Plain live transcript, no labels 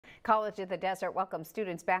College of the Desert welcomes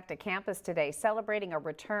students back to campus today, celebrating a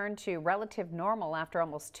return to relative normal after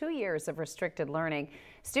almost 2 years of restricted learning.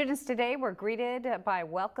 Students today were greeted by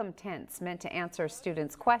welcome tents meant to answer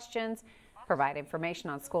students' questions, provide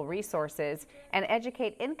information on school resources, and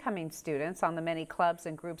educate incoming students on the many clubs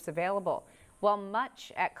and groups available. While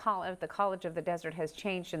much at the College of the Desert has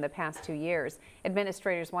changed in the past 2 years,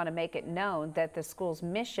 administrators want to make it known that the school's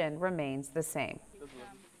mission remains the same.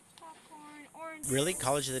 Really,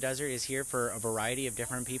 College of the Desert is here for a variety of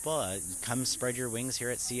different people. Come spread your wings here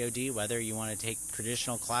at COD, whether you want to take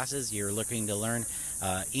traditional classes, you're looking to learn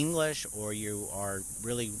English, or you are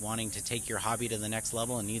really wanting to take your hobby to the next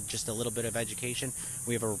level and need just a little bit of education.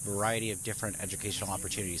 We have a variety of different educational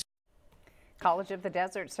opportunities. College of the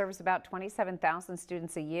Desert serves about 27,000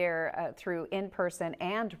 students a year through in-person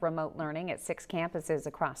and remote learning at 6 campuses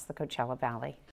across the Coachella Valley.